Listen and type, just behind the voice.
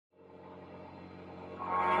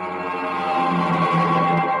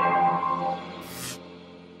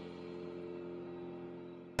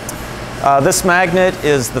This magnet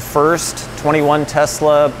is the first 21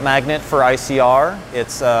 Tesla magnet for ICR.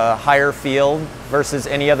 It's a higher field versus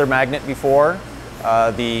any other magnet before.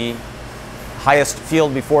 The highest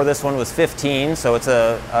field before this one was 15, so it's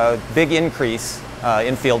a big increase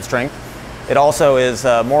in field strength. It also is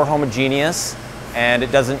more homogeneous, and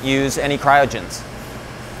it doesn't use any cryogens,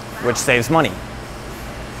 which saves money.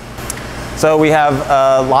 So we have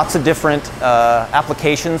lots of different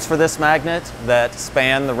applications for this magnet that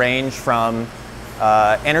span the range from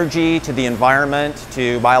energy to the environment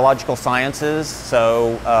to biological sciences.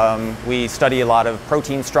 So we study a lot of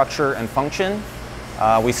protein structure and function.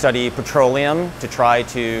 We study petroleum to try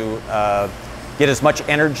to get as much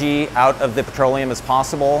energy out of the petroleum as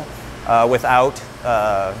possible without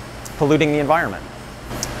polluting the environment.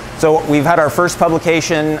 So we've had our first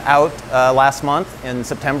publication out last month in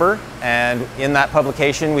September, and in that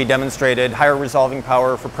publication we demonstrated higher resolving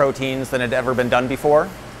power for proteins than had ever been done before.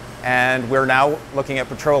 And we're now looking at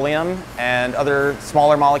petroleum and other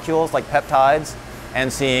smaller molecules like peptides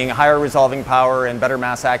and seeing higher resolving power and better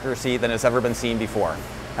mass accuracy than has ever been seen before.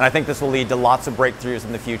 And I think this will lead to lots of breakthroughs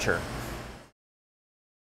in the future.